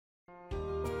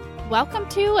Welcome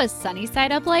to a Sunny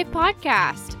Side Up Life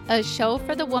podcast, a show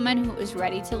for the woman who is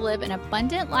ready to live an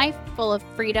abundant life full of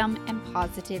freedom and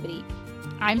positivity.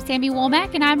 I'm Sammy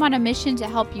Womack, and I'm on a mission to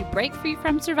help you break free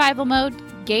from survival mode,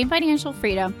 gain financial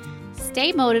freedom,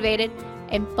 stay motivated,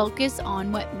 and focus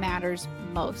on what matters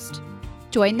most.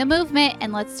 Join the movement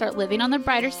and let's start living on the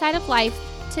brighter side of life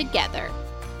together.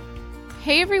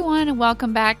 Hey everyone, and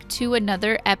welcome back to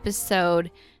another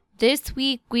episode. This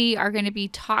week we are going to be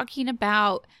talking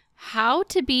about how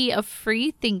to be a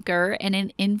free thinker in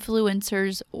an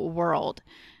influencer's world.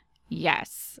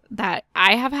 Yes, that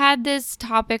I have had this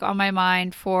topic on my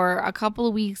mind for a couple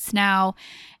of weeks now,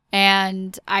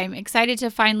 and I'm excited to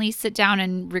finally sit down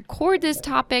and record this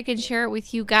topic and share it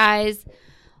with you guys.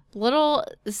 Little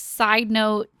side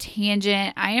note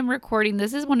tangent, I am recording.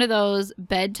 This is one of those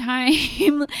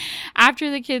bedtime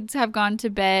after the kids have gone to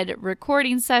bed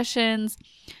recording sessions.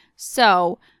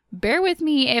 So bear with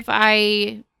me if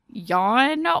I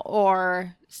yawn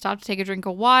or stop to take a drink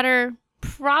of water.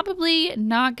 Probably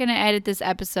not going to edit this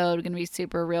episode. I'm going to be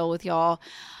super real with y'all.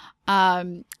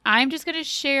 I'm just going to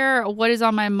share what is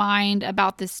on my mind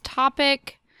about this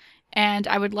topic. And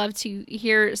I would love to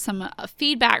hear some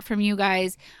feedback from you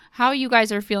guys, how you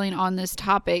guys are feeling on this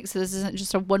topic. So this isn't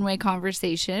just a one-way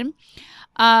conversation.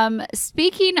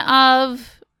 Speaking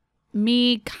of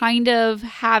me kind of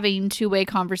having two-way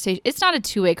conversation, it's not a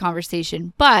two-way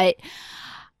conversation, but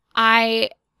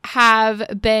I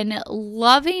have been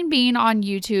loving being on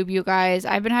YouTube, you guys.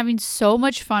 I've been having so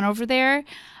much fun over there.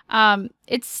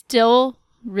 It's still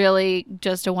really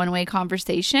just a one-way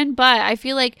conversation, but I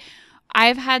feel like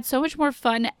I've had so much more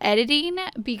fun editing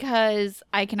because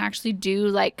I can actually do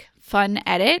like fun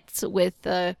edits with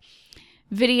the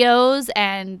videos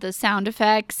and the sound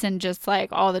effects and just like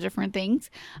all the different things.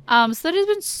 So that has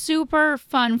been super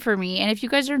fun for me. And if you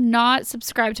guys are not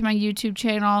subscribed to my YouTube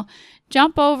channel,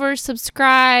 jump over,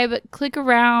 subscribe, click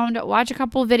around, watch a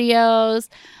couple videos.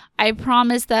 I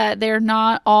promise that they're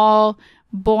not all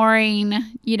boring,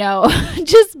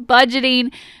 just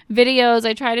budgeting videos.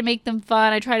 I try to make them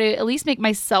fun. I try to at least make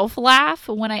myself laugh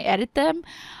when I edit them.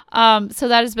 So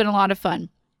that has been a lot of fun.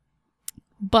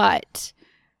 But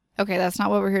okay, that's not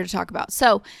what we're here to talk about.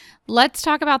 So let's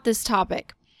talk about this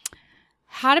topic.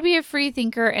 How to be a free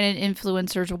thinker in an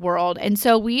influencer's world. And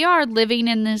so we are living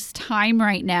in this time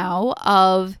right now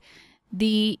of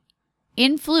the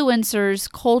influencers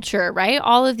culture, right?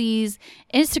 All of these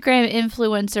Instagram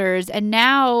influencers, and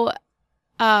now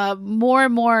more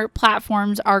and more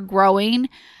platforms are growing.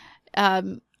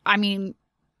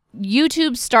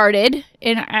 YouTube started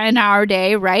in our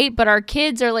day, right? But our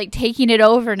kids are like taking it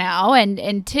over now,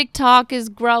 and TikTok is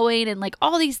growing, and like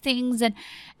all these things, and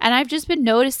I've just been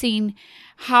noticing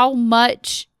how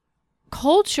much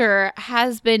culture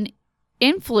has been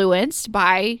influenced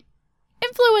by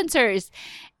influencers.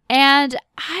 And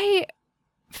I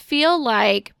feel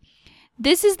like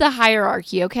this is the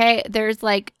hierarchy, okay? There's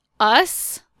like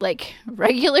us, like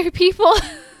regular people,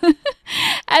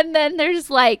 and then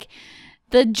there's like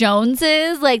the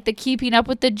Joneses, like the keeping up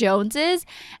with the Joneses,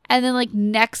 and then like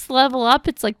next level up,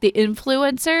 it's like the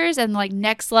influencers, and like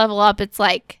next level up, it's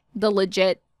like the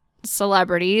legit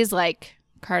celebrities like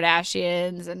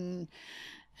Kardashians and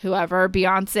whoever,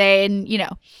 Beyonce, and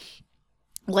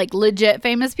like legit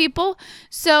famous people.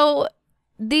 So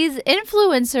these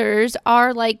influencers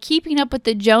are like keeping up with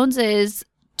the Joneses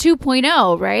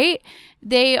 2.0, right?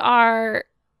 They are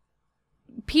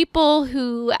people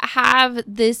who have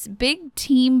this big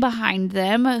team behind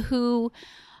them, who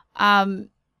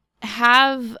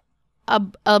have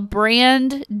a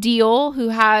brand deal, who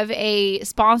have a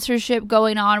sponsorship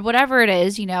going on, whatever it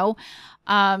is,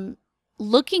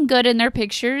 looking good in their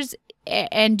pictures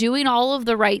and doing all of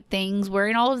the right things,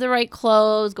 wearing all of the right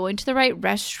clothes, going to the right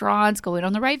restaurants, going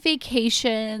on the right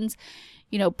vacations,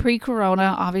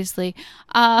 pre-corona, obviously.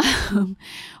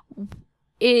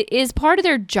 It is part of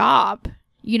their job,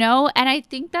 and I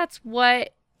think that's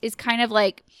what is kind of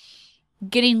like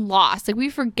getting lost. Like we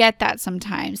forget that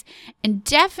sometimes. And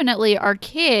definitely our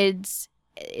kids,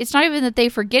 it's not even that they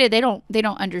forget it. They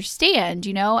don't understand,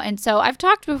 And so I've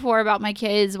talked before about my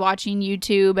kids watching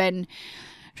YouTube and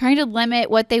trying to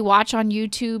limit what they watch on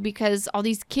YouTube, because all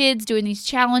these kids doing these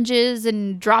challenges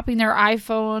and dropping their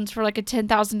iPhones for like a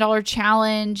 $10,000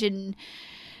 challenge, and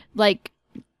like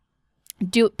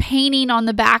painting on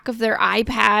the back of their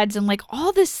iPads, and like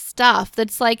all this stuff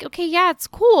that's like, okay, yeah, it's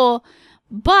cool,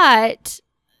 but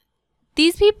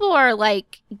these people are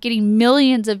like getting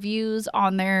millions of views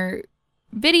on their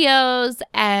videos,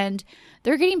 and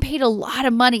they're getting paid a lot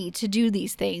of money to do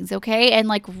these things, okay? And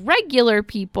like regular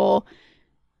people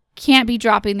can't be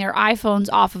dropping their iPhones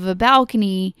off of a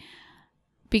balcony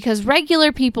because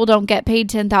regular people don't get paid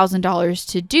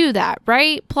 $10,000 to do that,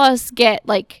 right? Plus get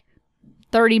like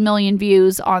 30 million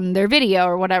views on their video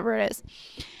or whatever it is.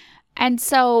 And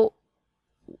so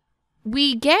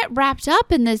we get wrapped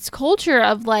up in this culture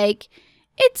of like,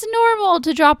 it's normal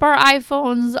to drop our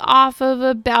iPhones off of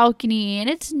a balcony, and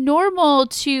it's normal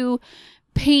to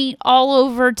paint all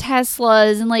over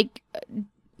Teslas and like,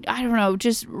 I don't know,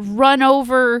 just run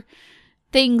over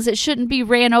things that shouldn't be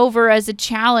ran over as a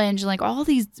challenge, like all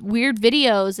these weird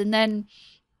videos. And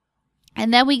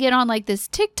then we get on like this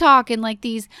TikTok and like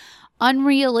these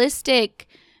unrealistic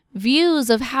views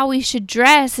of how we should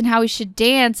dress and how we should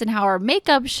dance and how our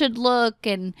makeup should look,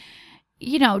 and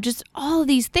you know, just all of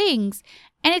these things.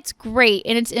 And it's great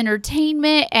and it's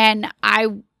entertainment, and I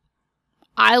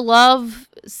love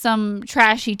some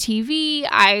trashy TV.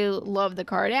 I love the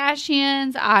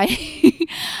Kardashians.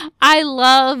 I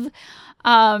love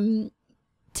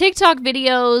TikTok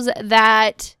videos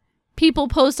that people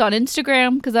post on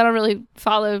Instagram, because I don't really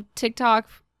follow TikTok.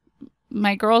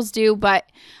 My girls do, but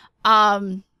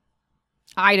I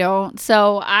don't.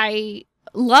 So I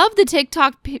love the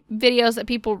TikTok videos that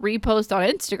people repost on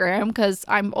Instagram, because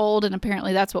I'm old and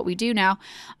apparently that's what we do now.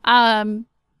 But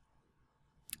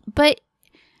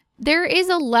there is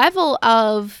a level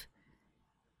of,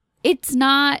 it's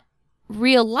not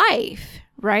real life,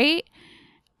 right?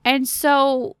 And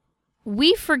so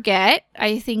we forget,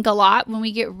 I think, a lot when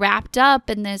we get wrapped up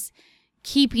in this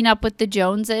keeping up with the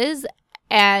Joneses,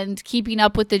 and keeping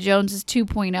up with the Joneses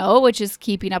 2.0, which is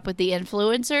keeping up with the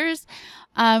influencers.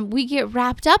 We get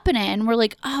wrapped up in it, and we're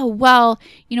like, oh, well,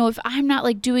 you know, if I'm not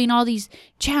like doing all these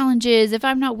challenges, if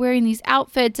I'm not wearing these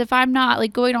outfits, if I'm not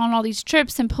like going on all these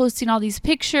trips and posting all these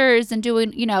pictures and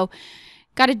doing, you know,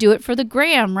 got to do it for the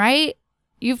gram, right?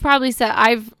 You've probably said,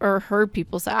 heard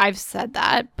people say, I've said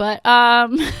that, but,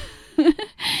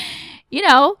 you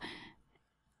know,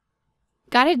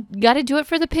 gotta do it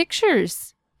for the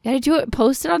pictures. Gotta do it,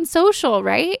 post it on social,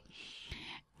 right?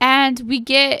 And we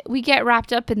get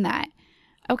wrapped up in that.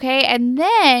 Okay, and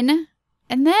then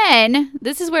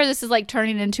this is where this is like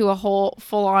turning into a whole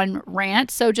full-on rant.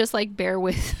 So just like bear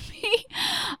with me.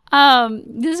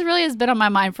 This really has been on my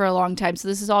mind for a long time. So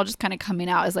this is all just kind of coming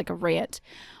out as like a rant.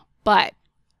 But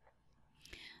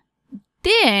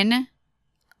then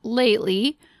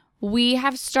lately, we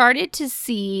have started to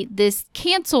see this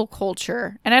cancel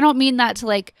culture. And I don't mean that to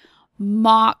like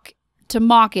mock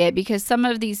it, because some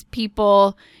of these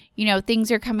people, you know,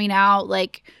 things are coming out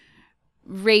like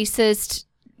racist,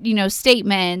 you know,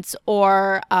 statements,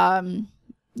 or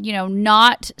you know,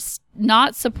 not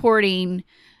supporting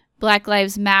Black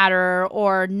Lives Matter,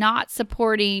 or not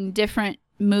supporting different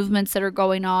movements that are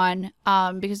going on,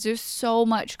 because there's so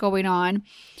much going on,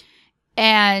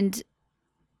 and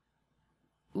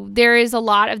there is a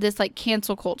lot of this like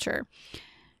cancel culture.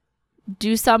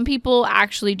 Do some people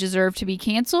actually deserve to be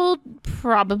canceled?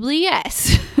 Probably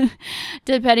yes.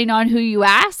 Depending on who you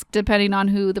ask, depending on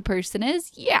who the person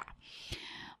is, yeah.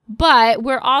 But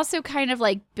we're also kind of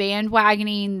like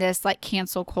bandwagoning this like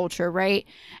cancel culture, right?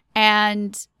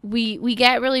 And we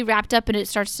get really wrapped up and it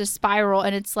starts to spiral,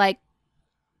 and it's like,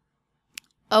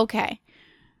 okay,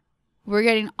 we're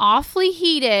getting awfully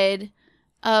heated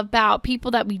about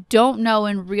people that we don't know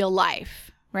in real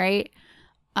life, right?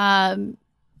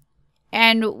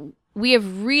 And we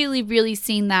have really, really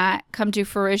seen that come to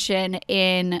fruition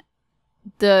in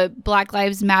the Black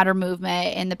Lives Matter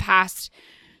movement in the past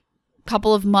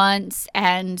couple of months.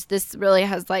 And this really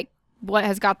has like, what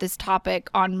has got this topic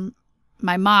on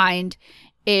my mind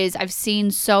is I've seen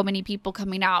so many people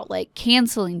coming out like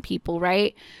canceling people,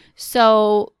 right?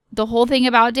 So the whole thing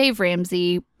about Dave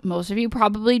Ramsey, most of you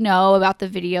probably know about the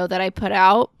video that I put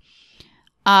out.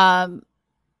 Got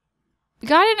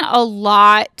in a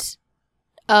lot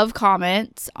of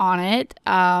comments on it.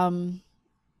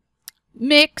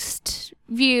 Mixed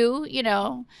view, you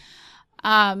know.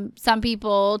 Some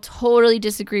people totally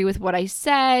disagree with what I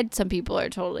said. Some people are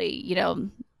totally, you know,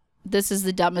 this is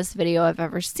the dumbest video I've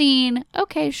ever seen.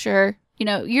 Okay, sure. You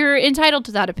know, you're entitled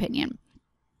to that opinion.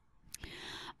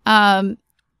 And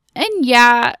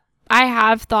yeah, I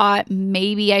have thought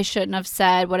maybe I shouldn't have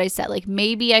said what I said. Like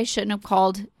maybe I shouldn't have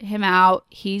called him out.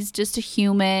 He's just a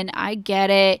human. I get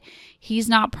it. He's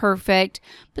not perfect.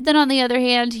 But then on the other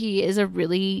hand, he is a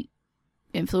really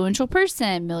influential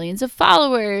person, millions of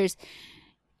followers,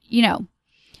 you know.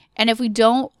 And if we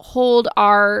don't hold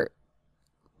our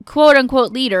quote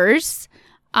unquote leaders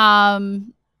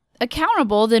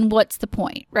accountable, then what's the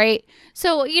point, right?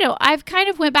 So, you know, I've kind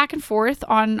of went back and forth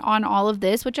on all of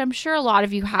this, which I'm sure a lot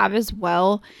of you have as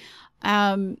well.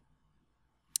 And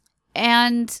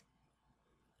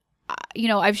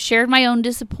I've shared my own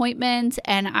disappointment,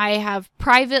 and I have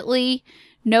privately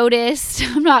noticed.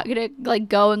 I'm not going to like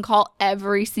go and call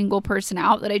every single person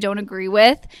out that I don't agree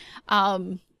with.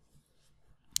 But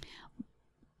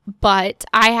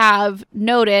I've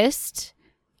noticed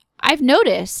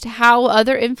how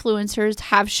other influencers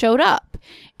have showed up.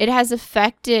 It has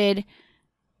affected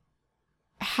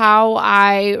how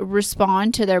I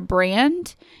respond to their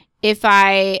brand. If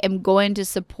I am going to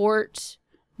support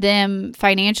them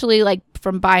financially, like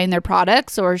from buying their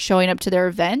products or showing up to their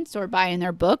events or buying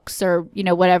their books or,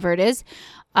 whatever it is,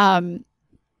 in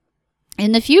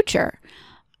the future.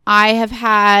 I have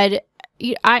had,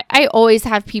 I always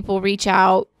have people reach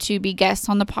out to be guests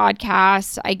on the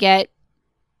podcast. I get,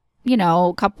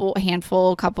 a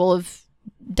couple of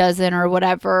dozen or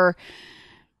whatever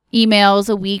emails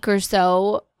a week or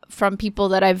so from people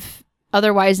that I've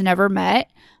otherwise never met.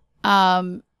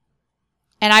 And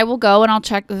I will go and I'll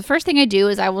check. The first thing I do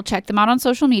is I will check them out on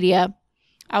social media.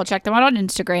 I'll check them out on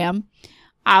Instagram.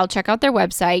 I'll check out their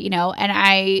website, and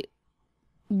I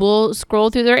will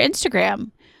scroll through their Instagram.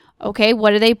 Okay,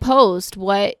 what do they post?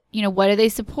 What do they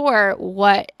support?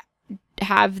 What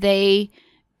have they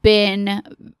been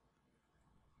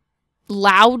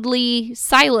loudly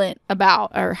silent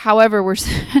about, or however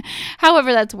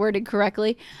that's worded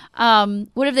correctly?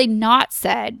 What have they not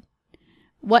said?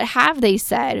 What have they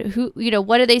said? Who,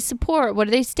 what do they support? What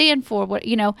do they stand for?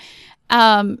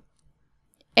 And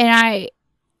I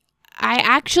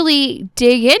actually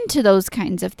dig into those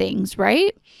kinds of things,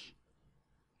 right?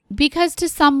 Because to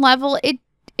some level,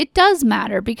 it does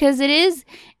matter, because it is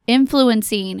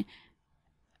influencing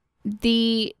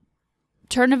the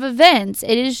turn of events.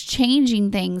 It is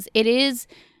changing things. It is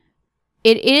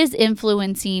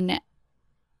influencing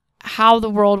how the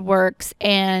world works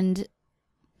and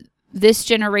this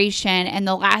generation and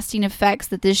the lasting effects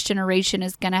that this generation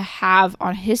is going to have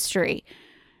on history,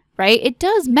 right? It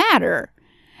does matter.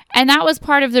 And that was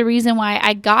part of the reason why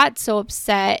I got so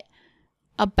upset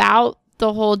about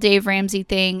the whole Dave Ramsey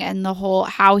thing and the whole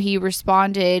how he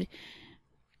responded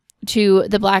to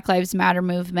the Black Lives Matter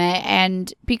movement.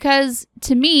 And because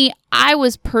to me, I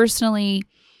was personally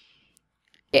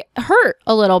hurt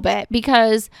a little bit,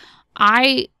 because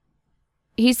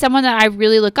he's someone that I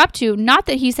really look up to. Not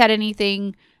that he said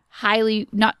anything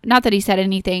not that he said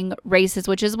anything racist,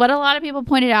 which is what a lot of people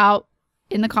pointed out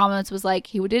in the comments, was like,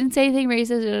 he didn't say anything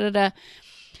racist, da, da, da.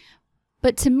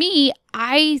 But to me,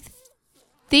 I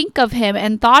think of him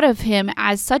and thought of him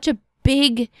as such a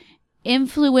big,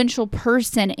 influential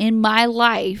person in my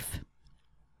life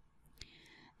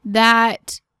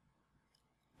that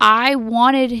I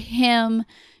wanted him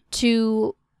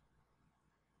to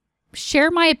share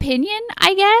my opinion,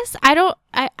 I guess. I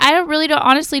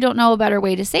honestly don't know a better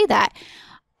way to say that.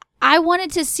 I wanted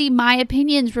to see my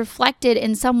opinions reflected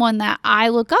in someone that I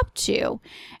look up to.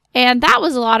 And that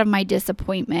was a lot of my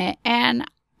disappointment. And,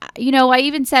 I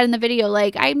even said in the video,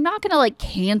 like, I'm not going to like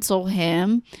cancel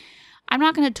him. I'm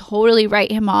not going to totally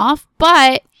write him off,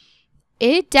 but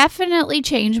it definitely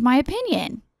changed my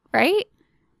opinion, right?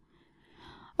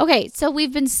 Okay, so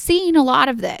we've been seeing a lot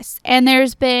of this, and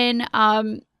there's been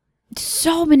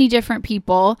so many different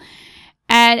people.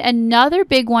 And another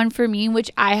big one for me,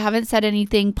 which I haven't said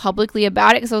anything publicly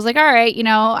about it, because I was like, all right,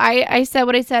 I said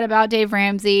what I said about Dave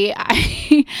Ramsey.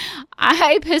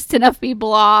 I pissed enough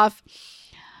people off.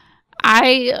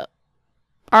 I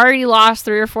already lost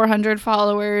 300 or 400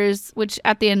 followers, which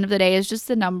at the end of the day is just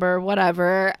a number,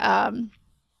 whatever.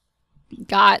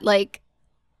 Got like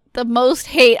the most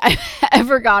hate I've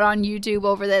ever got on YouTube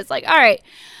over this. Like, all right,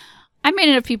 I made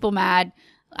enough people mad.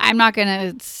 I'm not going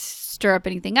to stir up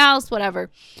anything else,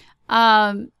 whatever.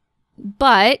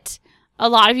 But a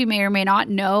lot of you may or may not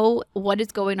know what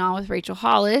is going on with Rachel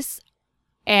Hollis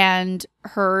and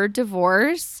her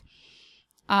divorce.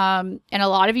 And a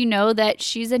lot of you know that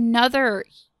she's another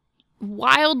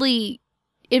wildly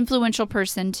influential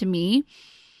person to me.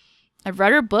 I've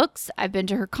read her books. I've been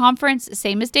to her conference,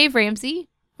 same as Dave Ramsey.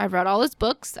 I've read all his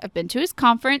books. I've been to his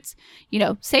conference.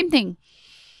 Same thing.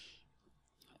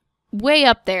 Way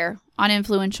up there on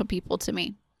influential people to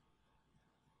me.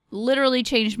 Literally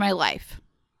changed my life.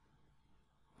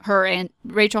 Her and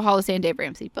Rachel Hollis and Dave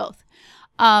Ramsey, both.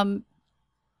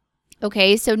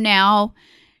 Okay, so now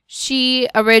she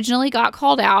originally got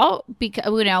called out because,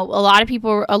 a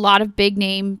lot of big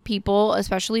name people,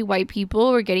 especially white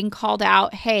people, were getting called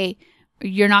out. Hey,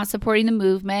 you're not supporting the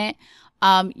movement.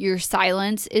 Your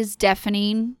silence is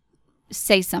deafening.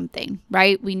 Say something,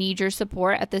 right? We need your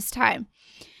support at this time.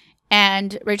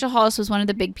 And Rachel Hollis was one of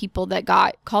the big people that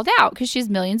got called out because she has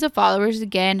millions of followers.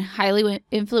 Again, highly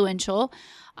influential.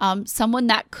 Someone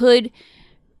that could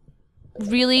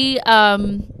really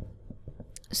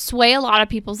sway a lot of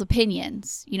people's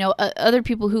opinions. Other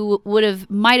people who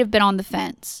might have been on the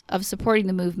fence of supporting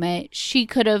the movement, she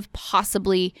could have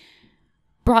possibly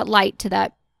brought light to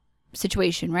that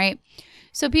situation, right?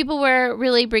 So people were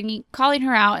really calling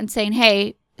her out and saying,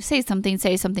 hey, say something,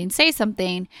 say something, say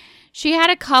something. She had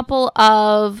a couple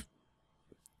of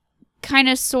kind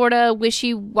of sort of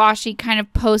wishy-washy kind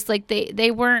of posts. Like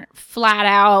they weren't flat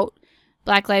out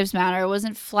Black Lives Matter. It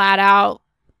wasn't flat out,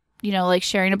 like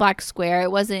sharing a black square.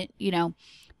 It wasn't,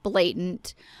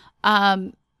 blatant.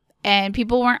 And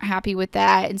people weren't happy with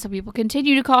that. And so people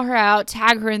continue to call her out,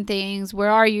 tag her in things. Where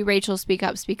are you, Rachel? Speak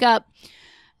up, speak up.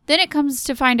 Then it comes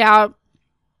to find out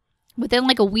within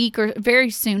like a week or very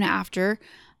soon after,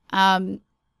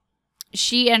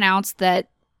 she announced that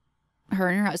her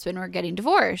and her husband were getting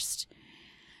divorced.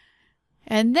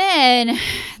 And then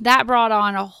that brought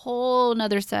on a whole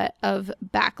nother set of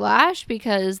backlash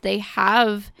because they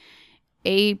have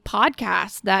a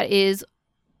podcast that is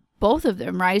both of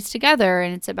them rise together,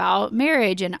 and it's about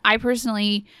marriage. And I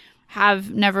personally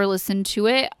have never listened to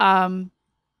it. I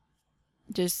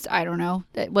don't know.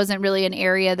 It wasn't really an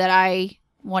area that I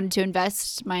wanted to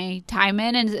invest my time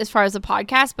in, and as far as the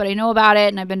podcast, but I know about it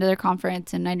and I've been to their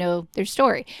conference and I know their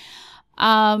story.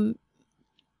 And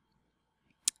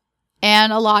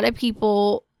a lot of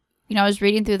people, I was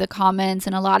reading through the comments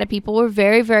and a lot of people were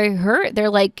very, very hurt. They're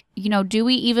like, do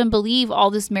we even believe all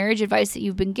this marriage advice that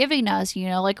you've been giving us?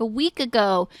 Like a week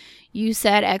ago, you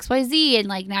said XYZ and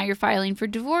like now you're filing for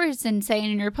divorce and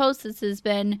saying in your post, this has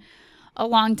been a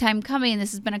long time coming. This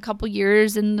has been a couple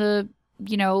years in the,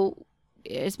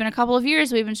 it's been a couple of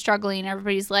years we've been struggling.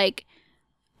 Everybody's like,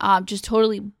 just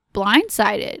totally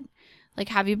blindsided. Like,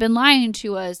 have you been lying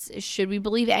to us? Should we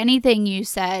believe anything you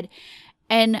said?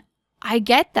 And I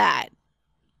get that.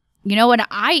 And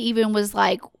I even was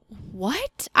like,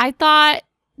 what? I thought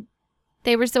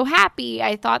they were so happy.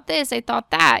 I thought this, I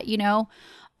thought that,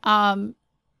 kind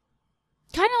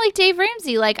of like Dave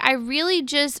Ramsey. Like, I really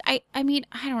just, I mean,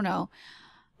 I don't know.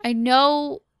 I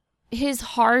know his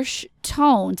harsh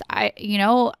tones.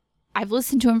 I've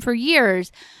listened to him for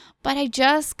years, but I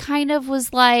just kind of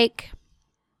was like,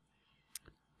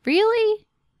 really?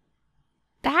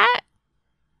 That?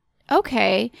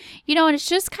 Okay. And it's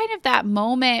just kind of that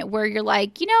moment where you're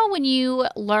like, when you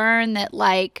learn that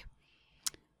like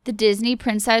the Disney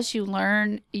princess you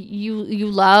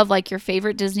love, like your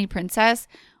favorite Disney princess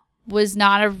was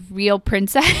not a real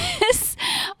princess.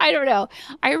 I don't know.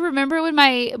 I remember when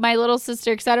my little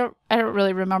sister, because I don't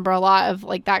really remember a lot of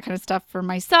like that kind of stuff for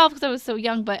myself because I was so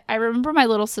young, but I remember my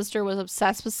little sister was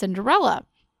obsessed with Cinderella.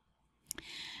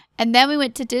 And then we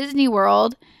went to Disney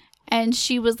World and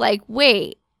she was like,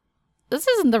 wait, this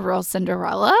isn't the real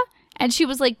Cinderella. And she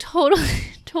was like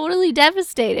totally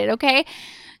devastated. Okay.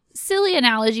 Silly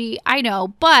analogy, I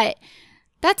know, but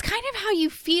that's kind of how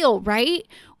you feel, right?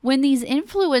 When these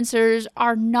influencers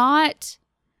are not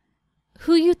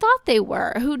who you thought they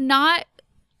were,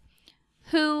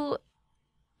 who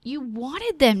you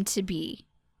wanted them to be,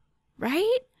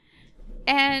 right?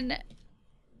 And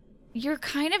you're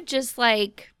kind of just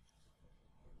like,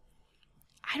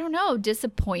 I don't know,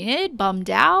 disappointed, bummed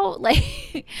out.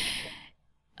 Like,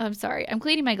 I'm sorry, I'm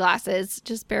cleaning my glasses.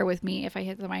 Just bear with me if I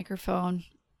hit the microphone.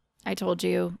 I told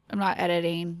you, I'm not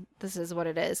editing. This is what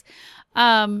it is.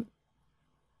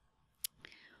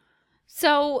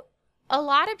 So a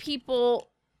lot of people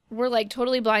were like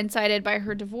totally blindsided by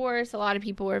her divorce. A lot of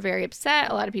people were very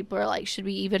upset. A lot of people are like, should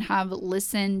we even have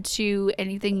listened to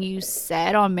anything you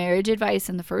said on marriage advice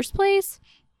in the first place?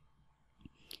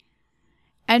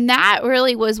 And that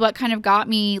really was what kind of got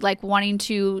me like wanting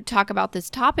to talk about this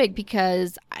topic,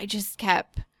 because I just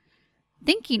kept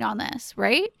thinking on this,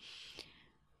 right?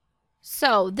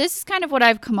 So this is kind of what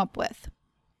I've come up with.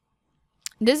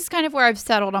 This is kind of where I've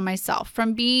settled on myself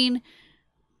from being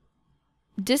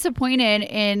disappointed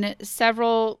in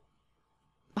several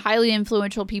highly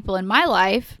influential people in my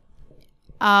life.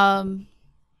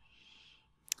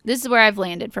 This is where I've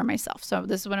landed for myself. So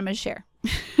this is what I'm going to share.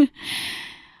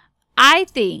 I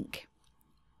think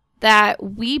that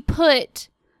we put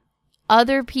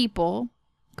other people,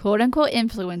 quote unquote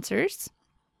influencers,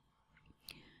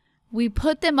 we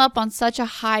put them up on such a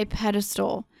high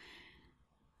pedestal,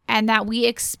 and that we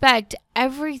expect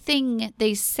everything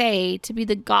they say to be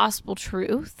the gospel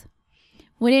truth,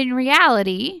 when in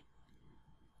reality,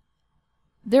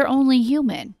 they're only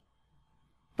human,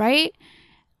 right?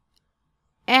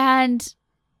 And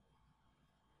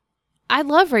I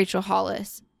love Rachel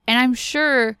Hollis, and I'm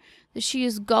sure that she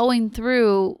is going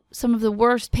through some of the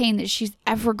worst pain that she's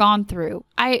ever gone through.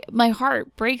 My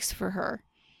heart breaks for her.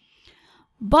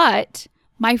 But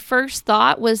my first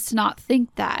thought was to not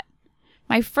think that.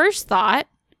 My first thought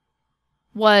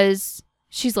was,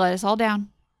 she's let us all down.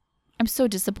 I'm so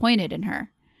disappointed in her.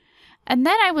 And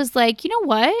then I was like, you know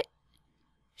what?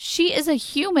 She is a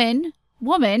human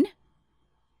woman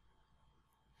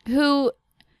who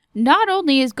not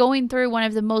only is going through one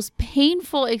of the most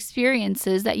painful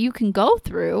experiences that you can go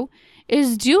through,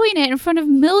 is doing it in front of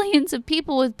millions of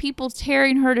people with people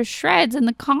tearing her to shreds in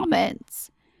the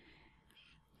comments.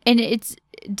 And it's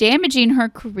damaging her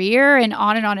career and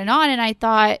on and on and on. And I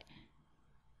thought,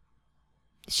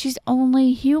 she's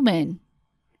only human.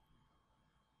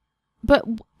 But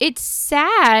it's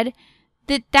sad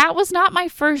that that was not my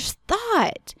first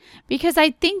thought, because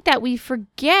I think that we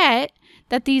forget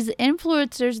that these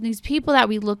influencers and these people that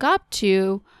we look up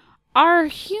to are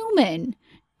human,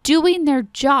 doing their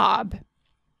job.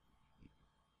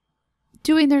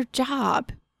 Doing their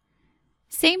job.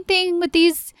 Same thing with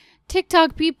these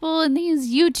TikTok people and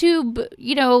these YouTube,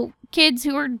 kids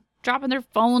who are dropping their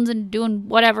phones and doing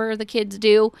whatever the kids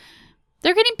do.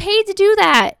 They're getting paid to do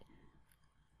that.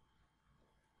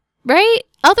 Right?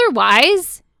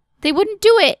 Otherwise, they wouldn't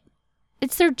do it.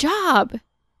 It's their job.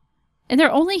 And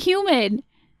they're only human.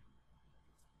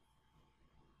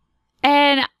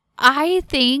 And I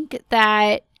think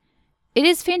that it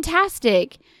is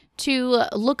fantastic to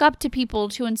look up to people,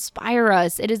 to inspire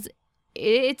us.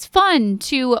 It's fun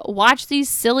to watch these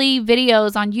silly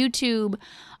videos on YouTube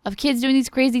of kids doing these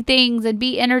crazy things and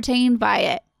be entertained by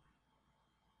it.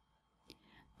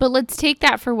 But let's take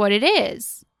that for what it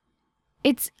is.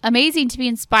 It's amazing to be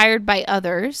inspired by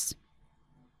others.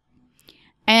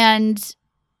 And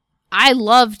I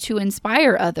love to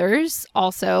inspire others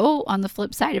also on the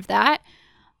flip side of that.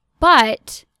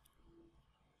 But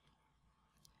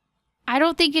I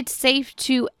don't think it's safe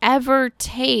to ever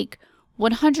take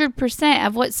 100%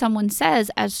 of what someone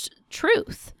says as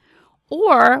truth,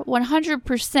 or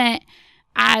 100%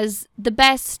 as the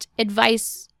best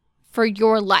advice for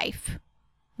your life.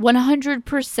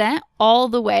 100% all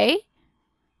the way.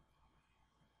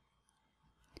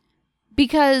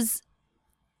 Because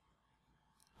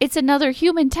it's another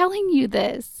human telling you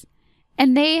this,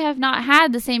 and they have not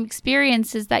had the same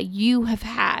experiences that you have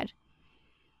had.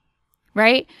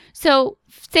 Right? So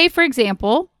say, for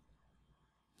example,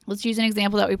 let's use an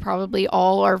example that we probably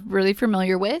all are really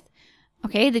familiar with.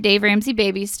 Okay, the Dave Ramsey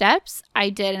baby steps. I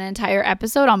did an entire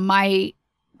episode on my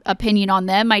opinion on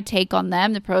them, my take on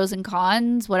them, the pros and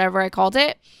cons, whatever I called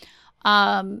it.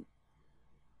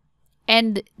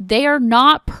 And they are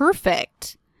not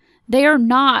perfect. They are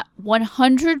not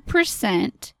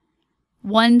 100%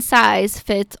 one size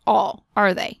fits all,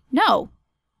 are they? No.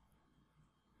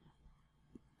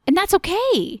 And that's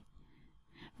okay,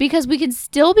 because we can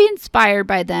still be inspired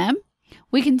by them.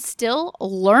 We can still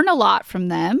learn a lot from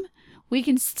them. We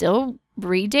can still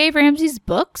read Dave Ramsey's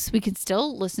books. We can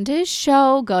still listen to his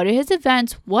show, go to his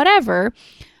events, whatever.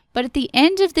 But at the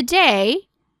end of the day,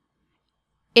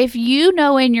 if you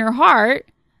know in your heart,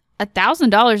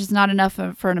 $1,000 is not enough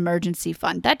for an emergency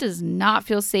fund. That does not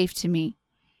feel safe to me.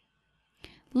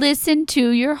 Listen to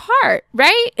your heart,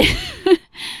 right?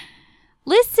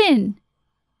 Listen.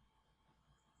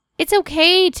 It's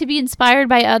okay to be inspired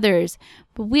by others,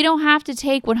 but we don't have to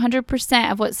take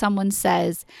 100% of what someone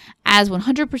says as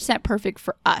 100% perfect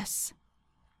for us.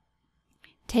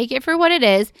 Take it for what it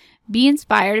is. Be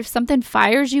inspired. If something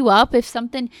fires you up, if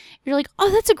something, you're like,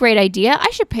 oh, that's a great idea.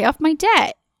 I should pay off my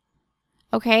debt.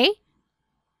 Okay?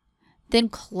 Then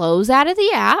close out of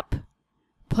the app,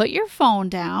 put your phone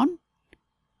down,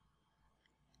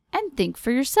 and think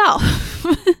for yourself.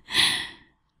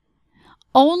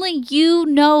 Only you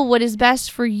know what is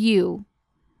best for you.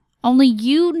 Only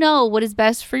you know what is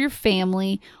best for your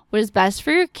family, what is best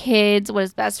for your kids, what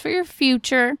is best for your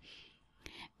future.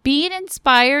 Being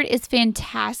inspired is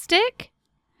fantastic,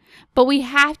 but we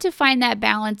have to find that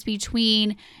balance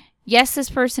between, yes, this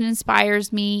person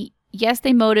inspires me, yes,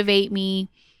 they motivate me,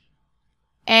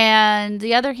 and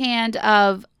the other hand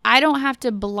of, I don't have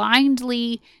to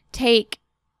blindly take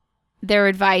their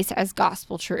advice as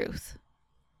gospel truth.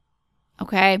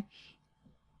 Okay?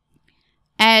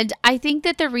 And I think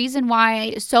that the reason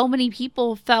why so many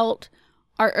people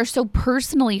are so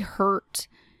personally hurt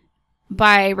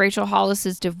by Rachel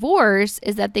Hollis's divorce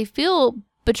is that they feel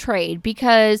betrayed,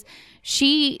 because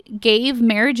she gave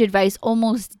marriage advice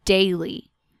almost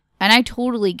daily. And I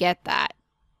totally get that.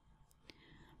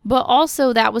 But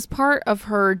also that was part of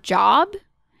her job,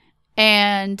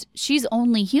 and she's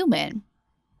only human.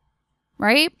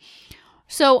 Right?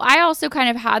 So I also kind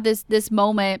of had this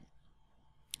moment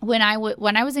when I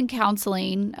was in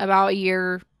counseling about a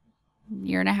year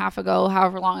and a half ago,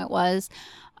 however long it was.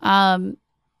 And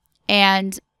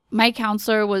And my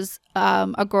counselor was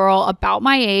a girl about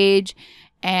my age,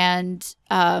 and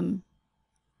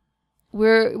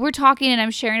we're talking, and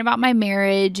I'm sharing about my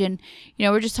marriage, and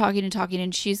we're just talking,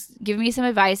 and she's giving me some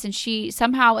advice, and she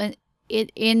somehow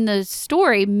in the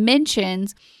story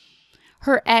mentions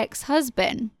her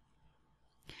ex-husband.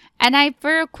 And I,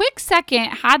 for a quick second,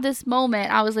 had this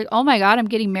moment. I was like, oh my God, I'm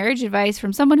getting marriage advice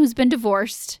from someone who's been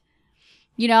divorced,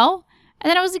 And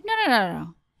then I was like,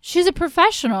 no. She's a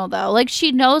professional, though. Like,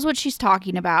 she knows what she's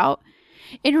talking about.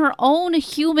 In her own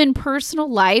human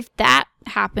personal life, that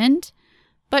happened.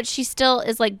 But she still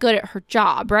is, like, good at her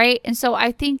job, right? And so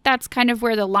I think that's kind of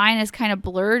where the line is kind of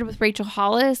blurred with Rachel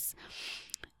Hollis.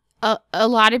 A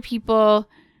lot of people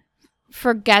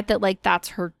forget that, like, that's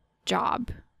her job.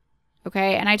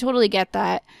 Okay? And I totally get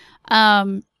that.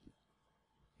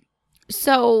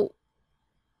 So,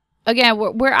 again,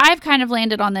 where I've kind of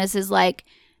landed on this is, like,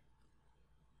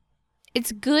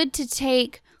 it's good to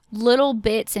take little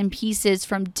bits and pieces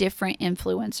from different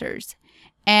influencers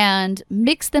and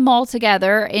mix them all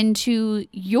together into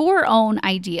your own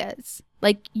ideas,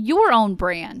 like your own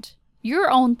brand, your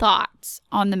own thoughts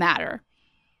on the matter.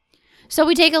 So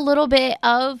we take a little bit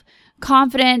of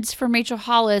confidence from Rachel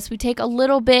Hollis. We take a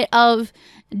little bit of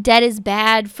Dead is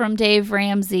Bad from Dave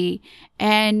Ramsey.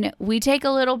 And we take a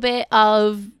little bit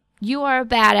of You Are a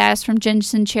Badass from Jen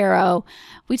Sincero.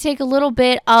 We take a little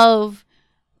bit of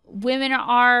Women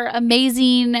Are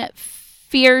Amazing,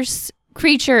 Fierce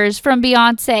Creatures from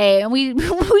Beyonce. And we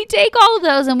take all of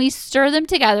those and we stir them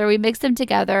together. We mix them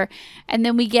together. And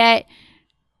then we get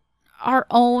our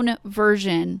own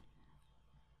version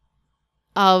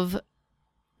of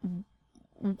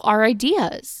our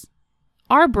ideas,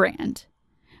 our brand.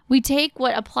 We take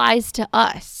what applies to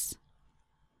us.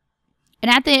 And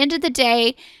at the end of the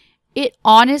day, it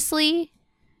honestly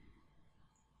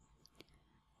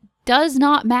does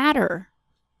not matter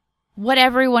what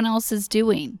everyone else is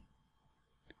doing.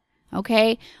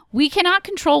 Okay? We cannot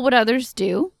control what others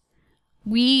do.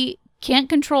 We can't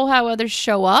control how others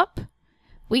show up.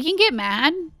 We can get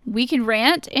mad. We can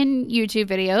rant in YouTube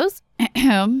videos.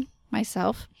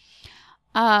 Myself.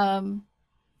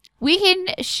 We can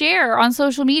share on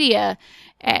social media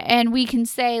and we can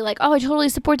say like, oh, I totally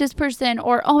support this person,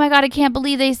 or, oh my God, I can't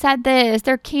believe they said this.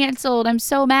 They're canceled. I'm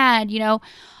so mad,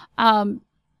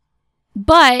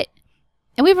 But,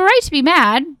 and we have a right to be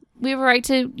mad. We have a right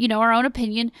to, our own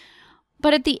opinion.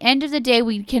 But at the end of the day,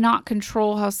 we cannot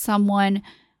control how someone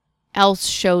else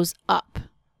shows up.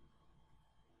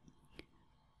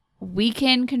 We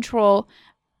can control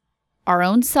our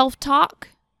own self-talk.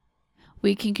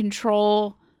 We can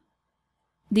control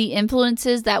the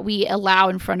influences that we allow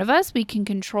in front of us. We can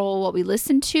control what we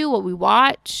listen to, what we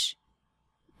watch,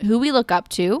 who we look up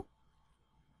to.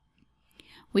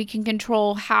 We can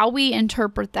control how we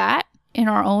interpret that in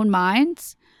our own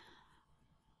minds.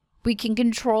 We can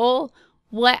control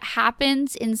what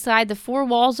happens inside the four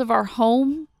walls of our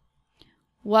home,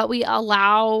 what we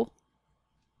allow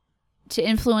to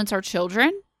influence our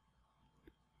children.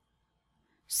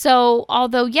 So,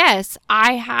 although, yes,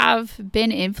 I have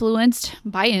been influenced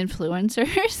by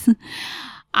influencers,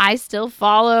 I still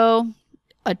follow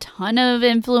a ton of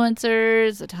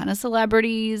influencers, a ton of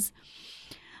celebrities.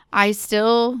 I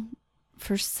still,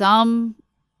 for some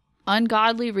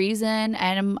ungodly reason,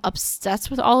 am obsessed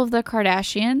with all of the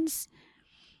Kardashians.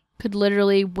 Could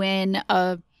literally win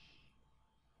a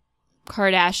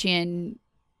Kardashian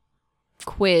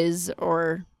quiz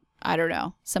or I don't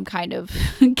know, some kind of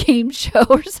game show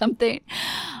or something.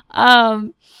 I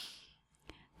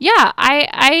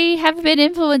have been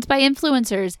influenced by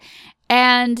influencers,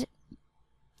 and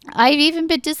I've even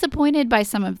been disappointed by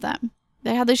some of them.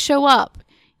 That how they show up,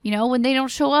 when they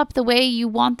don't show up the way you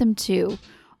want them to,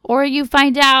 or you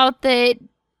find out that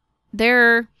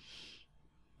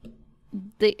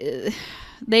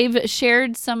they've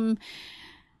shared some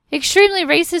extremely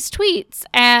racist tweets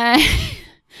and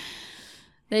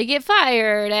they get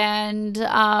fired. And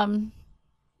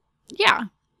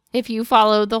if you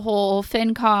follow the whole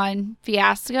FinCon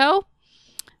fiasco,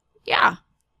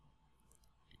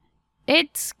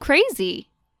 it's crazy.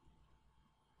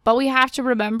 But we have to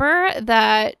remember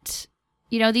that,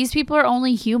 these people are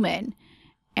only human.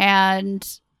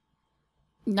 And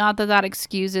not that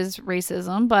excuses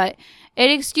racism, but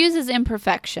it excuses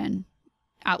imperfection,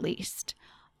 at least.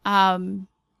 And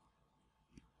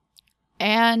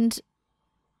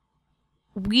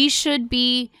we should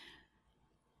be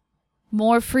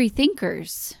more free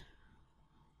thinkers.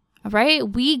 All right?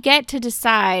 We get to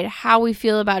decide how we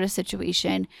feel about a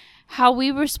situation, how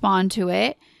we respond to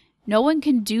it. No one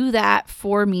can do that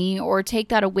for me or take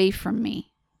that away from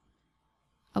me.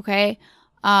 Okay?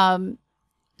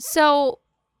 So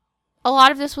a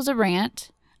lot of this was a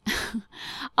rant.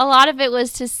 A lot of it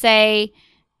was to say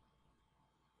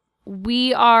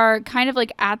we are kind of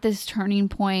like at this turning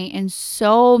point in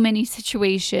so many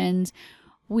situations.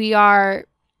 We are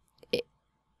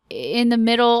in the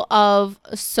middle of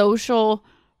a social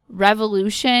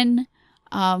revolution.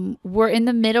 We're in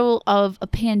the middle of a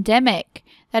pandemic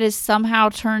that is somehow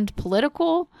turned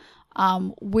political.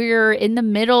 We're in the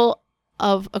middle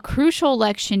of a crucial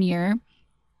election year.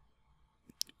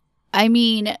 I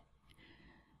mean,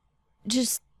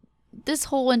 just this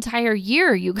whole entire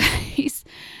year, you guys.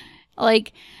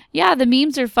 Like, yeah, the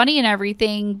memes are funny and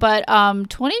everything, but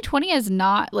 2020 is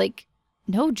not, like,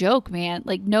 no joke, man.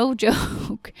 Like, no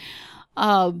joke.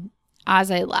 As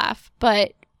I laugh.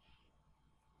 But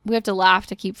we have to laugh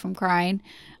to keep from crying.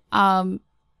 So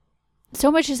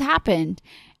much has happened.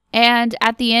 And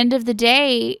at the end of the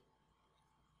day,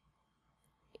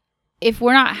 if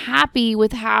we're not happy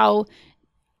with how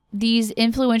these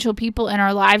influential people in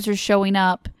our lives are showing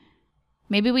up,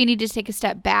 maybe we need to take a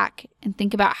step back and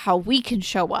think about how we can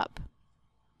show up.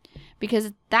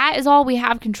 Because that is all we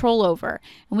have control over.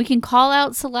 And we can call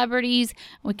out celebrities,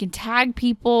 we can tag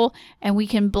people, and we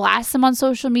can blast them on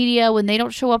social media when they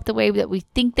don't show up the way that we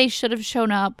think they should have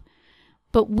shown up.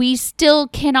 But we still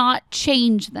cannot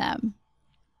change them.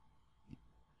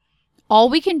 All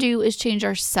we can do is change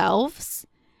ourselves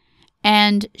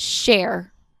and share.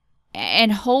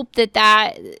 And hope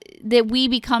that we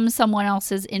become someone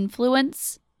else's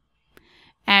influence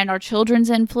and our children's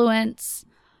influence.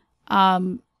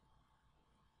 And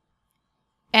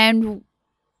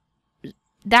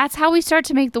that's how we start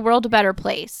to make the world a better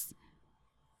place.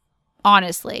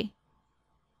 Honestly.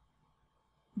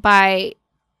 By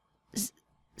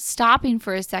stopping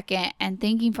for a second and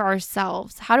thinking for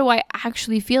ourselves, how do I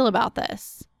actually feel about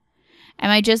this? Am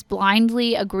I just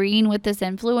blindly agreeing with this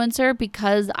influencer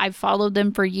because I've followed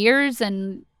them for years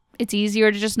and it's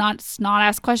easier to just not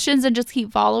ask questions and just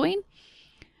keep following?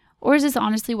 Or is this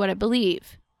honestly what I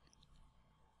believe?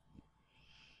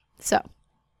 So,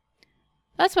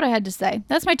 that's what I had to say.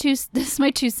 This is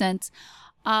my 2 cents.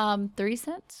 3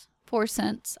 cents? 4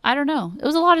 cents? I don't know. It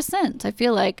was a lot of cents, I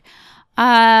feel like.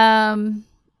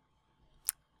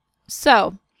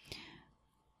 So,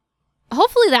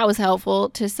 hopefully that was helpful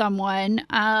to someone.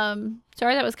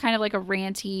 Sorry that was kind of like a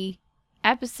ranty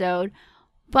episode,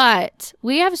 but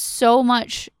we have so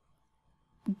much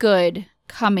good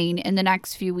coming in the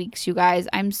next few weeks, you guys.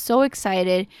 I'm so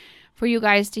excited for you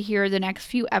guys to hear the next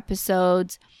few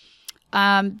episodes.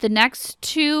 The next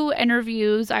 2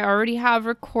 interviews I already have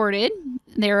recorded.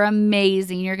 They're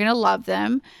amazing. You're going to love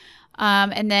them.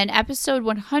 And then episode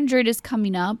 100 is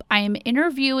coming up. I am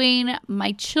interviewing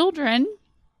my children.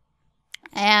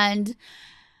 And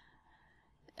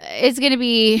it's going to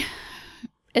be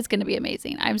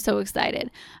amazing. I'm so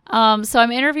excited. So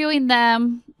I'm interviewing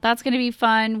them. That's going to be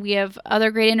fun. We have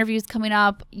other great interviews coming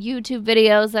up, YouTube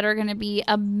videos that are going to be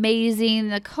amazing.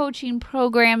 The coaching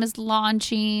program is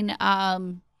launching,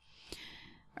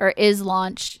 or is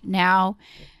launched now.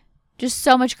 Just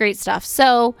so much great stuff.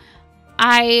 So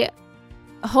I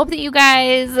hope that you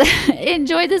guys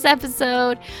enjoyed this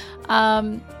episode.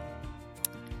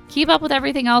 Keep up with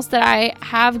everything else that I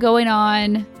have going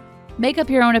on. Make up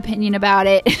your own opinion about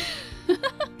it.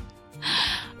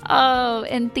 Oh,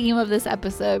 and theme of this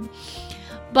episode.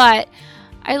 But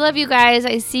I love you guys.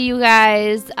 I see you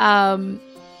guys. I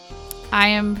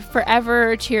am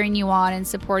forever cheering you on and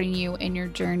supporting you in your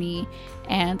journey.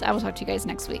 And I will talk to you guys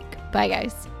next week. Bye,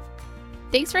 guys.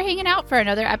 Thanks for hanging out for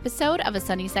another episode of a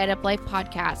Sunny Side Up Life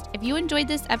podcast. If you enjoyed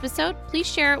this episode, please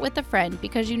share it with a friend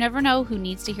because you never know who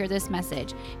needs to hear this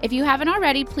message. If you haven't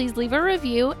already, please leave a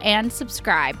review and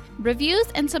subscribe. Reviews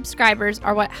and subscribers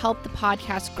are what help the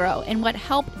podcast grow and what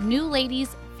help new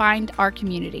ladies find our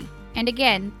community. And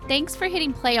again, thanks for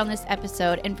hitting play on this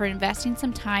episode and for investing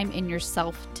some time in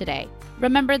yourself today.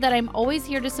 Remember that I'm always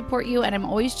here to support you and I'm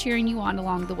always cheering you on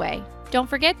along the way. Don't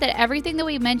forget that everything that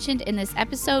we mentioned in this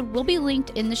episode will be linked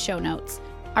in the show notes.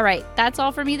 All right, that's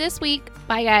all for me this week.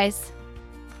 Bye, guys.